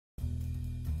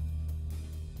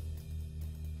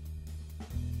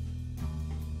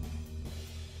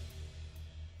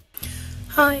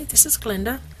Hi, this is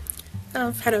Glenda.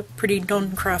 I've had a pretty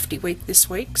non-crafty week this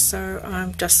week, so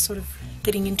I'm just sort of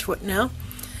getting into it now.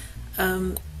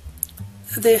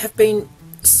 There have been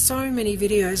so many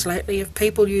videos lately of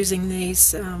people using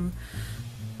these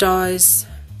dies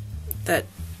that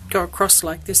go across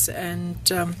like this,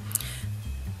 and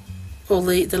all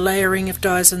the layering of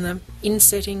dies and the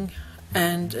insetting,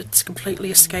 and it's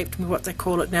completely escaped me what they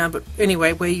call it now, but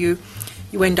anyway, where you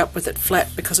end up with it flat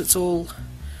because it's all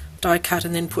die cut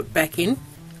and then put back in.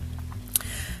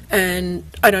 And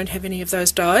I don't have any of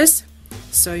those dies,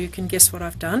 so you can guess what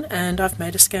I've done, and I've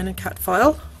made a ScanNCut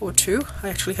file or two. I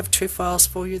actually have two files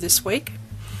for you this week.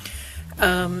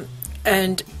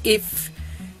 And if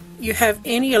you have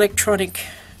any electronic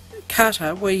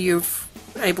cutter where you're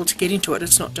able to get into it,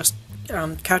 it's not just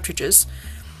cartridges,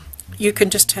 you can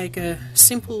just take a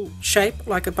simple shape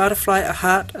like a butterfly, a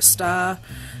heart, a star,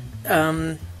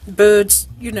 birds,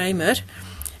 you name it,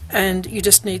 and you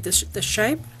just need the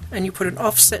shape, and you put an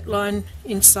offset line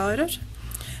inside it,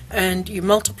 and you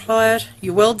multiply it,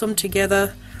 you weld them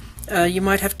together. You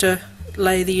might have to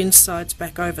lay the insides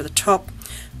back over the top,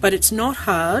 but it's not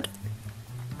hard.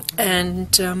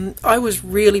 And I was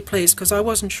really pleased because I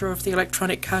wasn't sure if the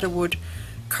electronic cutter would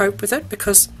cope with it,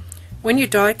 because when you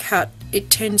die cut it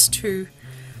tends to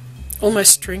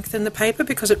almost strengthen the paper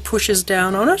because it pushes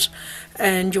down on it,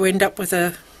 and you end up with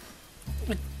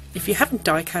if you haven't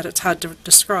die cut, it's hard to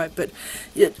describe, but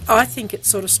I think it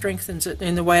sort of strengthens it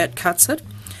in the way it cuts it.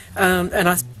 And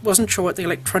I wasn't sure what the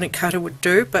electronic cutter would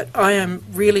do, but I am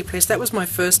really pleased. That was my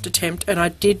first attempt, and I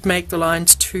did make the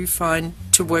lines too fine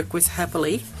to work with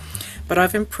happily, but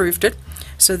I've improved it.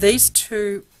 So these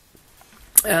two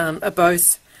are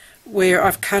both where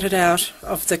I've cut it out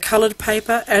of the coloured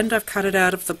paper and I've cut it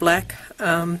out of the black,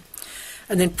 and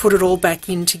then put it all back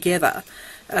in together.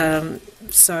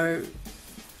 So,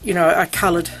 you know, I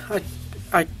cut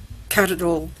it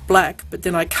all black, but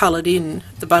then I coloured in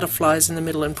the butterflies in the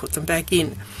middle and put them back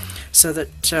in, so that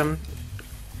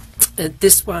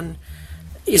this one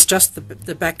is just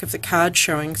the back of the card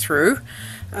showing through.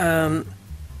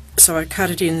 So I cut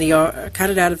it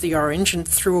out of the orange and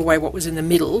threw away what was in the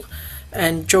middle,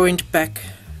 and joined back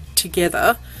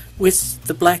together with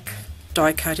the black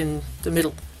die cut in the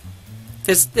middle.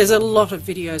 There's a lot of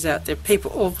videos out there.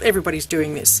 Everybody's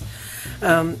doing this.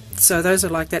 So those are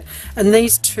like that. And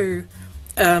these two,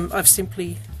 I've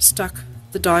simply stuck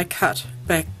the die cut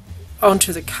back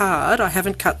onto the card. I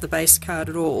haven't cut the base card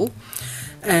at all,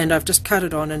 and I've just cut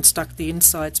it on and stuck the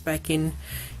insides back in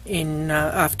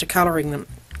after colouring them.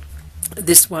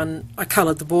 This one, I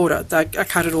coloured the border. I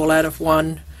cut it all out of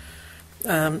one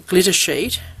glitter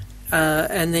sheet,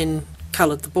 and then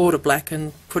coloured the border black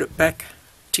and put it back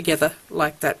together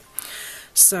like that.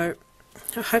 So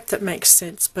I hope that makes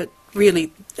sense, but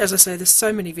really, as I say, there's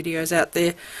so many videos out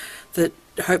there that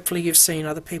hopefully you've seen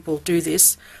other people do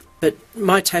this, but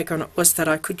my take on it was that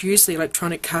I could use the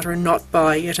electronic cutter and not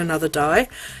buy yet another die,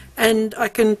 and I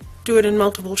can do it in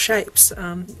multiple shapes.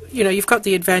 You know, you've got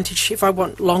the advantage, if I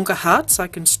want longer hearts I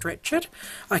can stretch it,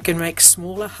 I can make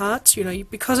smaller hearts. You know,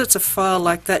 because it's a file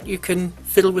like that, you can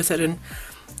fiddle with it and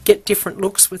get different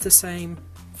looks with the same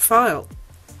file.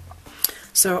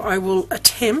 So I will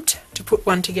attempt to put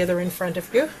one together in front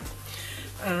of you.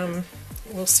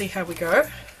 We'll see how we go.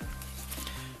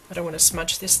 I don't want to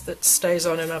smudge this, that stays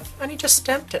on, and I've only just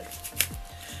stamped it.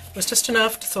 It was just an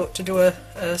afterthought to do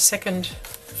a second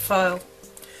file.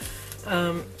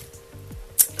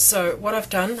 So what I've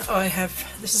done,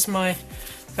 this is my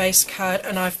base card,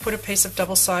 and I've put a piece of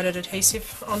double-sided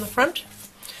adhesive on the front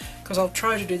because I'll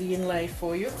try to do the inlay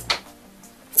for you.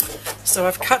 So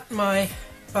I've cut my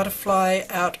butterfly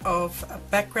out of a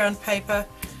background paper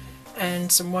and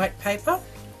some white paper,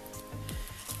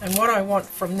 and what I want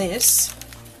from this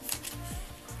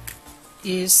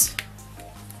is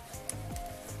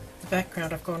the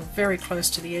background. I've gone very close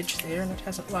to the edge there and it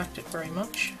hasn't liked it very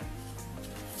much.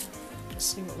 Let's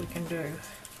see what we can do.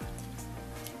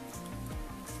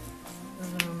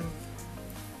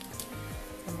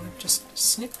 I might just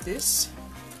snip this.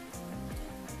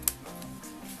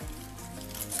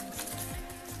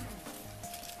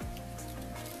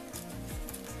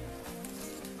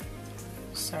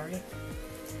 Sorry.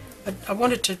 I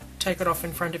wanted to take it off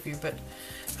in front of you, but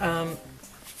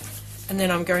and then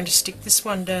I'm going to stick this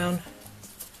one down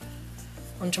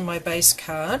onto my base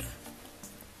card.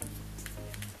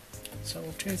 So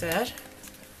we'll do that.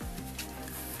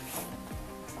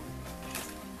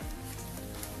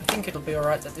 I think it'll be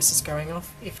alright that this is going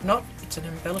off. If not, it's an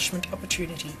embellishment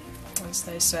opportunity, as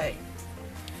they say.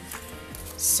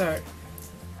 So,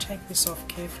 take this off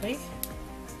carefully.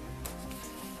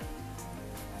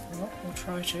 Well, we'll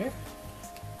try to.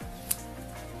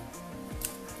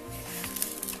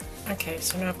 Okay,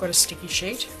 so now I've got a sticky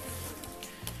sheet.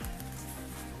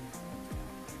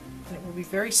 And it will be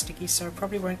very sticky, so I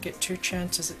probably won't get 2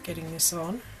 chances at getting this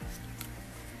on.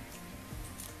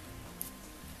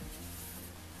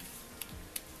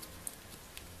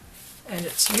 And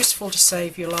it's useful to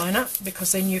save your liner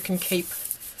because then you can keep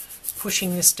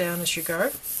pushing this down as you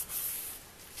go.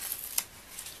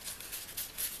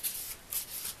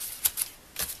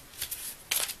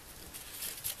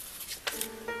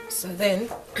 So then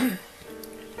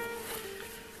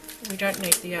we don't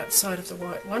need the outside of the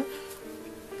white one,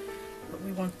 but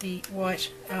we want the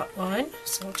white outline,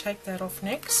 so I'll take that off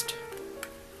next.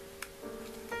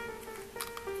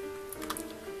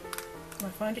 I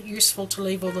find it useful to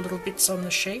leave all the little bits on the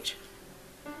sheet.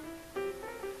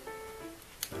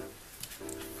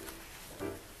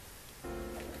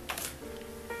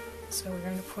 So we're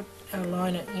going to put our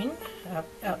liner in, our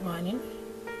outline in.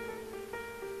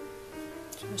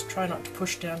 So just try not to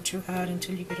push down too hard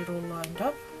until you get it all lined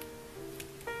up.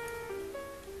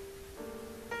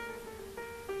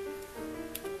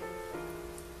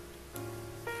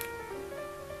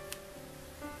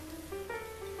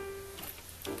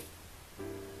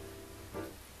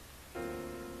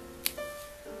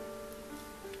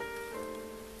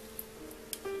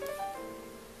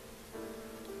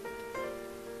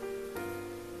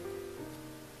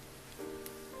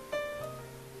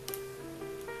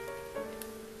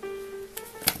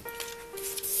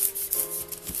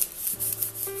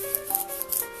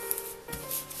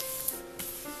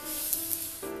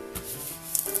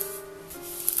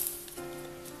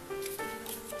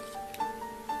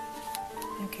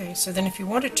 Okay, so then if you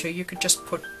wanted to, you could just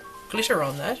put glitter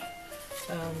on that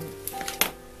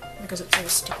because it's all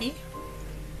sticky.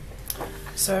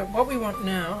 So what we want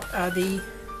now are the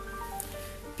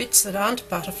bits that aren't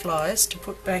butterflies to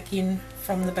put back in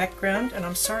from the background, and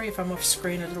I'm sorry if I'm off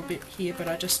screen a little bit here, but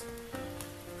I just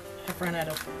have run out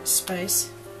of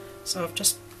space, so I've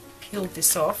just peeled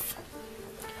this off.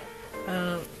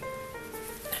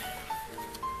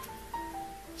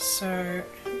 So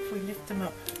if we lift them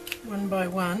up one by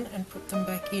one and put them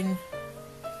back in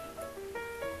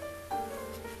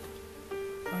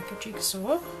like a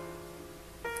jigsaw.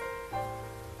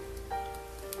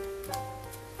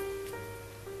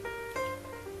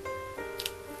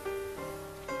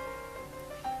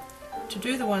 To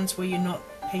do the ones where you're not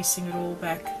piecing it all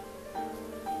back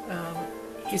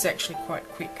is actually quite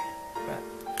quick,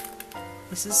 but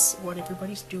this is what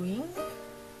everybody's doing.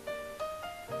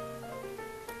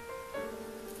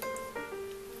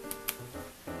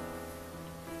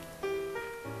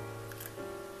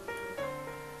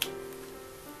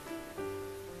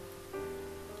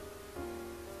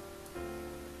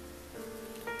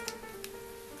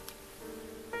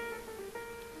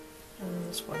 And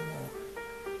there's one more.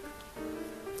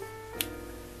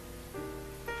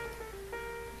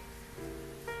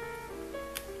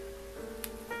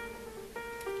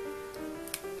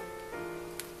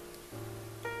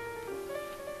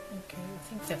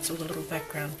 I think that's all the little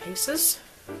background pieces.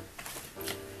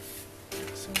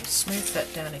 So we'll smooth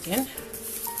that down again.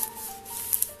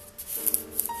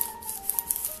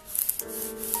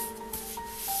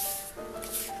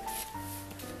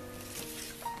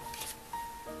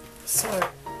 So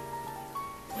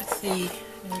with the,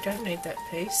 no, we don't need that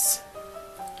piece.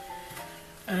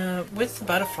 With the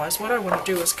butterflies, what I want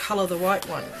to do is colour the white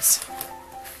ones.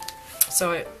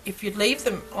 So if you leave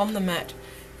them on the mat,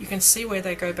 you can see where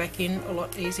they go back in a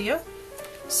lot easier.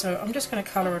 So I'm just going to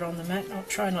colour it on the mat. I'll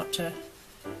try not to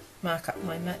mark up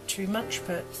my mat too much,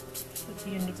 but at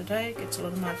the end of the day it gets a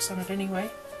lot of marks on it anyway.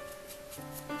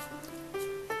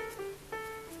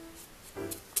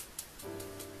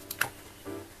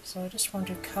 So I just want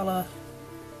to colour,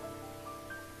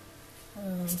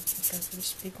 go for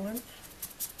this big one,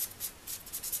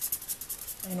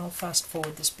 and I'll fast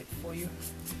forward this bit for you.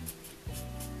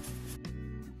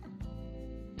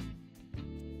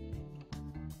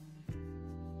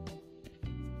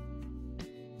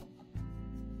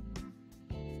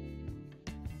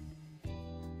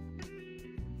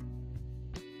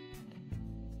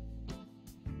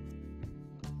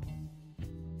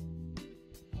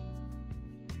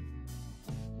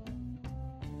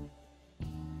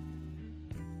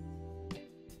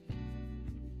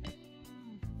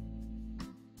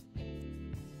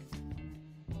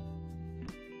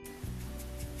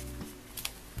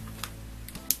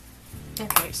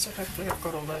 Okay, so hopefully I've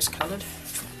got all those coloured.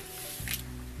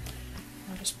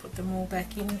 I'll just put them all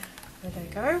back in where they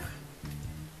go.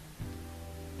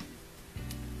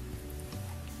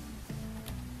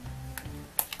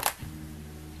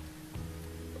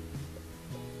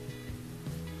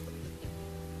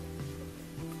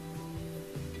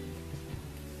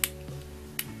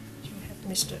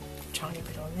 missed a tiny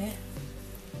bit on there.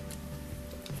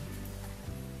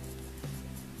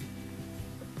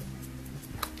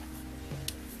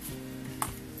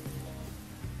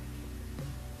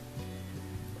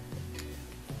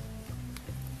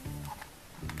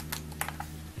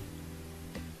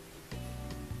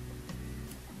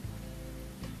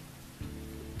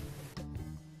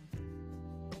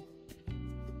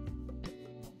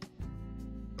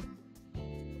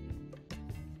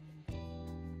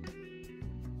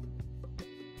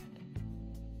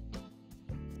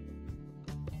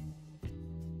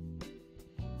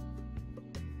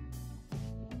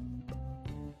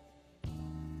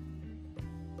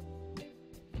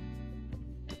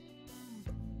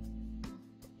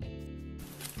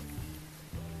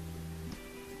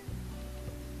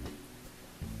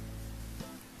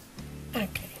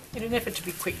 Okay, in an effort to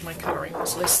be quick, my colouring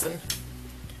was less than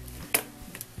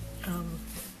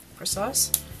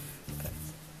precise.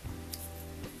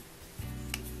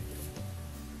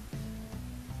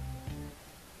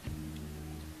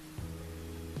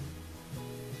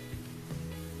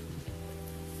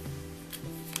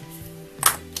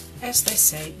 As they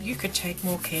say, you could take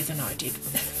more care than I did.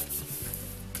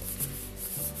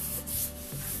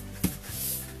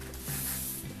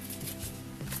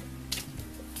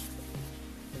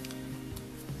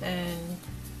 And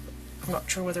I'm not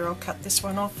sure whether I'll cut this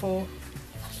one off or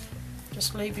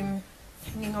just leave him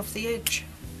hanging off the edge.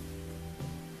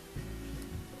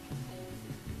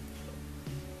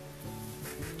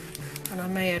 And I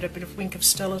may add a bit of Wink of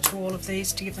Stella to all of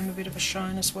these to give them a bit of a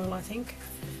shine as well, I think.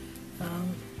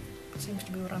 Seems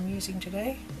to be what I'm using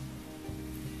today.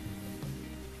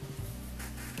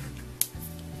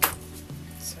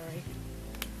 Sorry,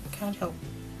 can't help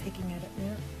picking at it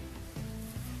now.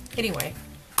 Anyway,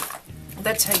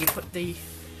 that's how you put the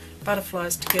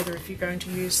butterflies together if you're going to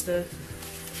use that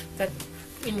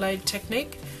inlaid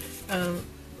technique.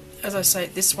 As I say,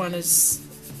 this one is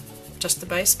just the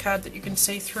base card that you can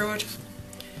see through it.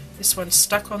 This one's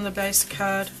stuck on the base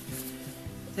card.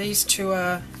 These two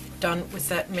are done with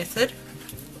that method,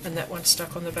 and that one's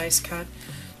stuck on the base card.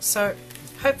 So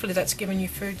hopefully that's given you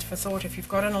food for thought if you've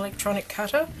got an electronic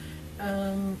cutter.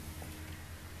 Yeah,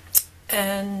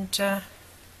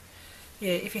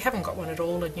 if you haven't got one at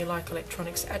all and you like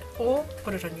electronics at all,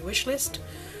 put it on your wish list.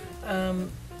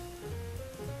 And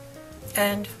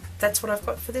that's what I've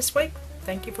got for this week.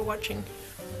 Thank you for watching.